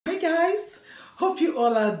Hope you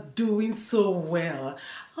all are doing so well.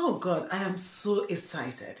 Oh God, I am so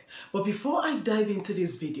excited. But before I dive into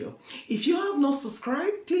this video, if you have not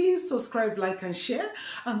subscribed, please subscribe, like and share.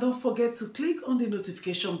 And don't forget to click on the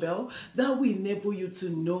notification bell that will enable you to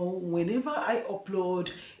know whenever I upload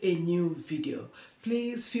a new video.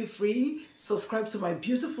 Please feel free, subscribe to my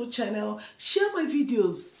beautiful channel, share my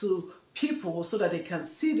videos to people so that they can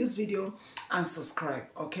see this video and subscribe,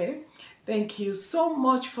 okay? Thank you so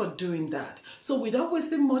much for doing that. So without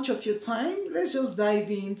wasting much of your time, let's just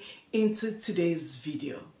dive into today's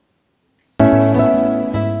video.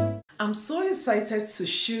 I'm so excited to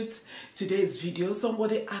shoot today's video.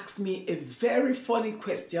 Somebody asked me a very funny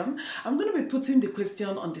question. I'm going to be putting the question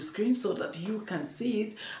on the screen so that you can see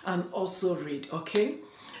it and also read, okay?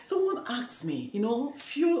 Someone asked me,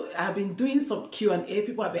 I've been doing some Q&A,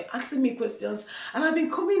 people have been asking me questions and I've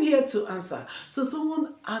been coming here to answer. So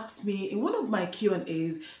someone asked me, in one of my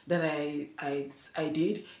Q&As that I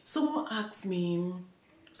did, someone asked me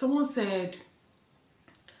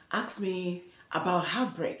about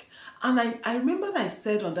heartbreak. And I remember that I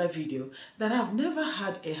said on that video that I've never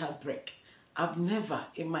had a heartbreak. I've never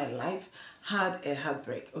in my life had a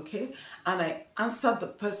heartbreak, okay? And I answered the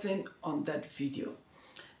person on that video.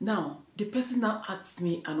 Now, the person now asked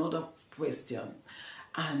me another question,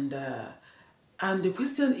 and the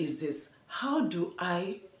question is this: how do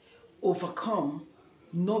I overcome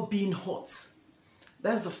not being hot?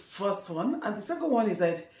 That's the first one. And the second one is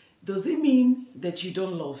that, does it mean that you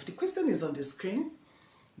don't love? The question is on the screen.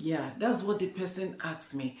 Yeah, that's what the person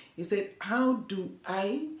asked me. He said, how do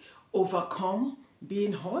I overcome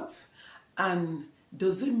being hot? And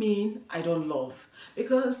does it mean I don't love?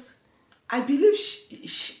 Because I believe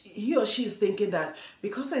he or she is thinking that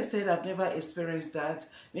because I said I've never experienced that,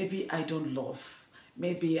 maybe I don't love.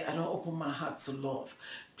 Maybe I don't open my heart to love.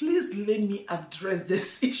 Please let me address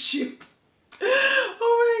this issue.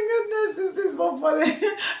 Oh my goodness, this is so funny.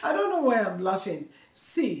 I don't know why I'm laughing.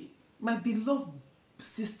 See, my beloved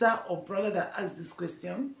sister or brother that asked this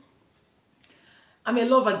question, I'm a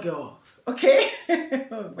lover girl, okay?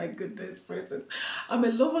 Oh my goodness, princess. I'm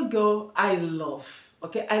a lover girl, I love.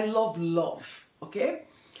 Okay, I love love, okay?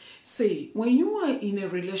 See, when you are in a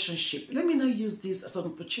relationship, let me now use this as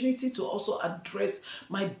an opportunity to also address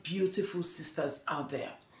my beautiful sisters out there.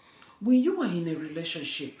 When you are in a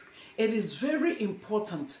relationship, it is very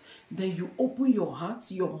important that you open your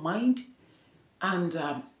heart, your mind, and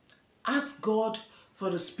ask God for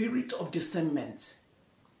the spirit of discernment,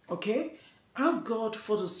 okay? Ask God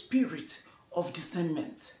for the spirit of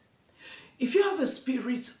discernment. If you have a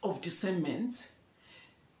spirit of discernment,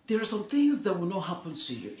 there are some things that will not happen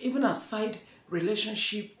to you, even aside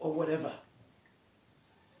relationship or whatever.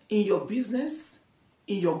 In your business,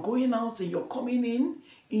 in your going out, in your coming in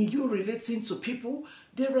you relating to people,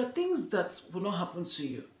 there are things that will not happen to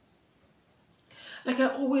you. Like I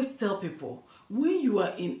always tell people, when you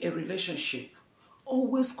are in a relationship,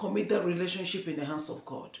 always commit that relationship in the hands of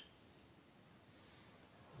God.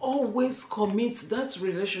 Always commit that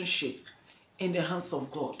relationship in the hands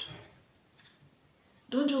of God.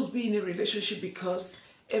 Don't just be in a relationship because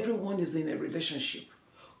everyone is in a relationship.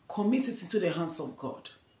 Commit it into the hands of God.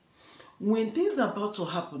 When things are about to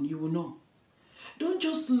happen, you will know. Don't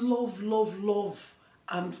just love, love, love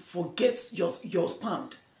and forget your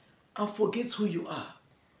stand and forget who you are.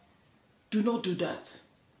 Do not do that.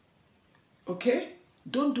 Okay?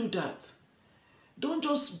 Don't do that. Don't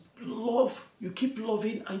just love, you keep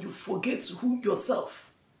loving and you forget who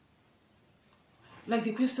yourself. Like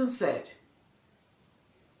the question said,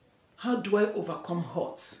 how do I overcome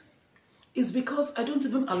hurt? It's because I don't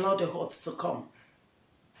even allow the hurt to come.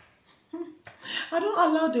 I don't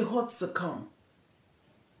allow the hurt to come.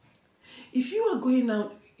 If you are going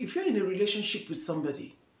out, if you're in a relationship with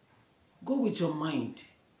somebody, go with your mind.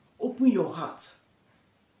 Open your heart.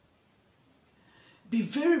 Be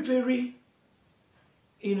very, very,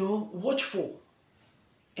 watchful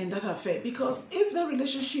in that affair. Because if the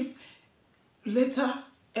relationship later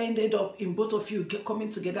ended up in both of you coming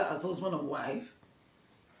together as husband and wife,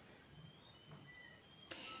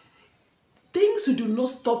 things do not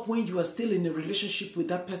stop when you are still in a relationship with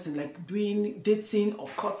that person, like doing dating or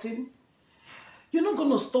courting. You're not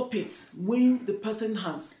going to stop it when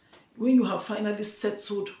when you have finally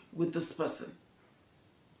settled with this person.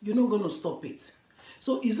 You're not going to stop it.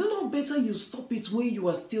 So is it not better you stop it when you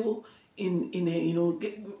are still in a,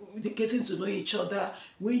 getting to know each other,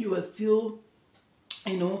 when you are still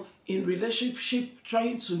in relationship,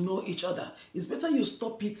 trying to know each other? It's better you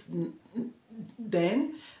stop it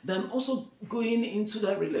then than also going into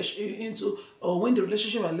that or when the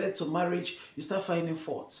relationship has led to marriage, you start finding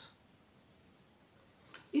faults.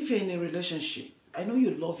 if you're in a relationship, I know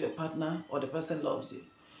you love your partner or the person loves you.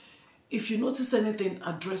 If you notice anything,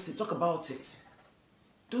 address it, talk about it.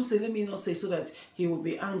 Don't say, let me not say, so that he will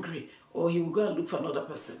be angry or he will go and look for another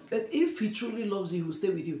person. That if he truly loves you, he will stay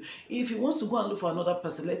with you. If he wants to go and look for another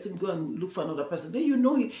person, let him go and look for another person. Then you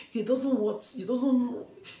know he doesn't want,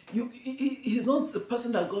 he's not the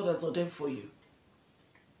person that God has ordained for you.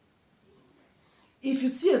 If you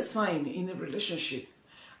see a sign in a relationship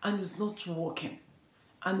and it's not working,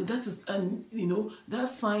 and that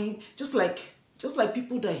sign, just like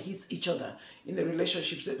people that hit each other in a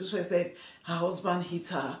relationship. So this person said her husband hit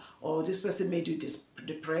her, or this person made you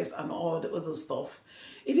depressed and all the other stuff.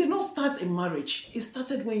 It did not start in marriage. It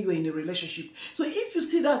started when you were in a relationship. So if you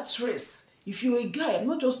see that trace, if you're a guy, I'm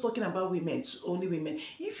not just talking about women, only women.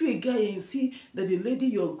 If you're a guy and you see that the lady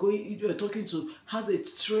you're talking to has a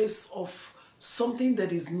trace of something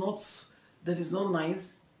that is not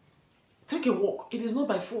nice, take a walk. It is not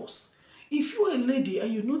by force. If you're a lady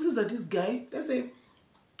and you notice that this guy, let's say,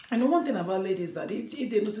 I know one thing about ladies, that if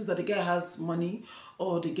they notice that the guy has money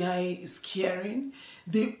or the guy is caring,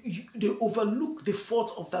 they overlook the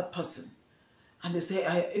fault of that person. And they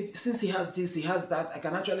say, since he has this, he has that, I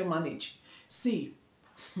can actually manage. See,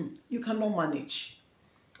 you cannot manage.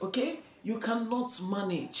 Okay? You cannot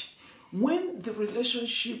manage. When the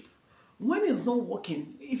relationship, when it's not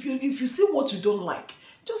working, if you see what you don't like,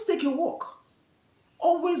 just take a walk.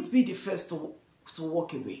 Always be the first to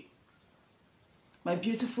walk away. My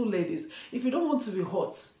beautiful ladies, if you don't want to be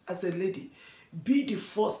hurt as a lady, be the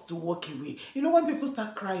first to walk away. You know, when people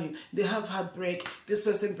start crying, they have heartbreak, this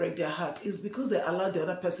person break their heart, it's because they allow the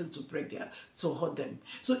other person to hurt them.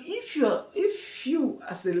 So if you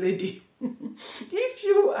as a lady,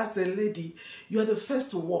 you are the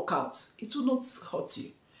first to walk out, it will not hurt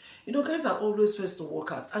you. You know, guys are always first to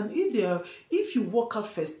walk out. And if you walk out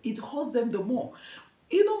first, it hurts them the more.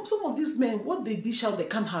 You know, some of these men, what they dish out, they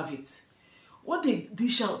can't have it. What they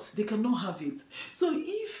dish out, they cannot have it. So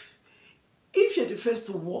if you're the first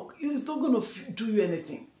to walk, it's not going to do you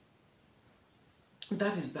anything.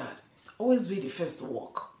 That is that. Always be the first to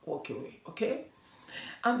walk away, okay?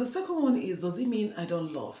 And the second one is, does it mean I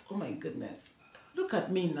don't love? Oh my goodness. Look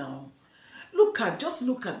at me now. Just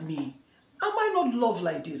look at me. Am I not love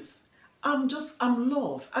like this? I'm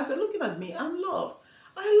love. I said, looking at me, I'm love.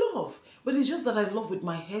 I love. But it's just that I love with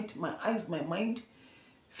my head, my eyes, my mind,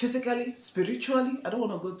 physically, spiritually. I don't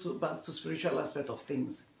want to go back to spiritual aspect of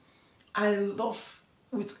things. I love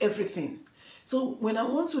with everything. So when I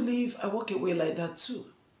want to leave, I walk away like that too.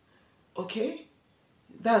 Okay?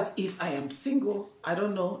 That's if I am single. I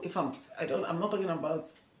don't know if I'm not talking about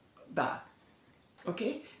that.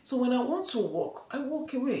 Okay? So when I want to walk, I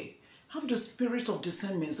walk away. Have the spirit of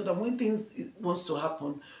discernment so that when things wants to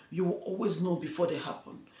happen, you will always know before they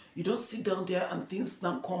happen. You don't sit down there and things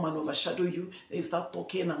now come and overshadow you. Then you start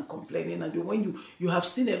talking and complaining. And when you have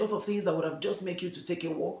seen a lot of things that would have just make you to take a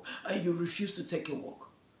walk and you refuse to take a walk.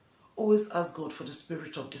 Always ask God for the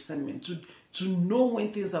spirit of discernment to know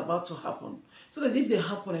when things are about to happen. So that if they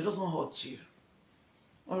happen, it doesn't hurt you.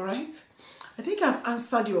 All right? I think I've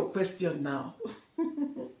answered your question now.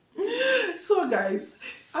 So guys,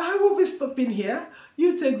 I will be stopping here.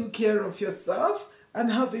 You take good care of yourself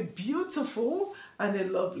and have a beautiful and a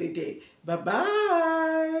lovely day.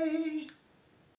 Bye-bye.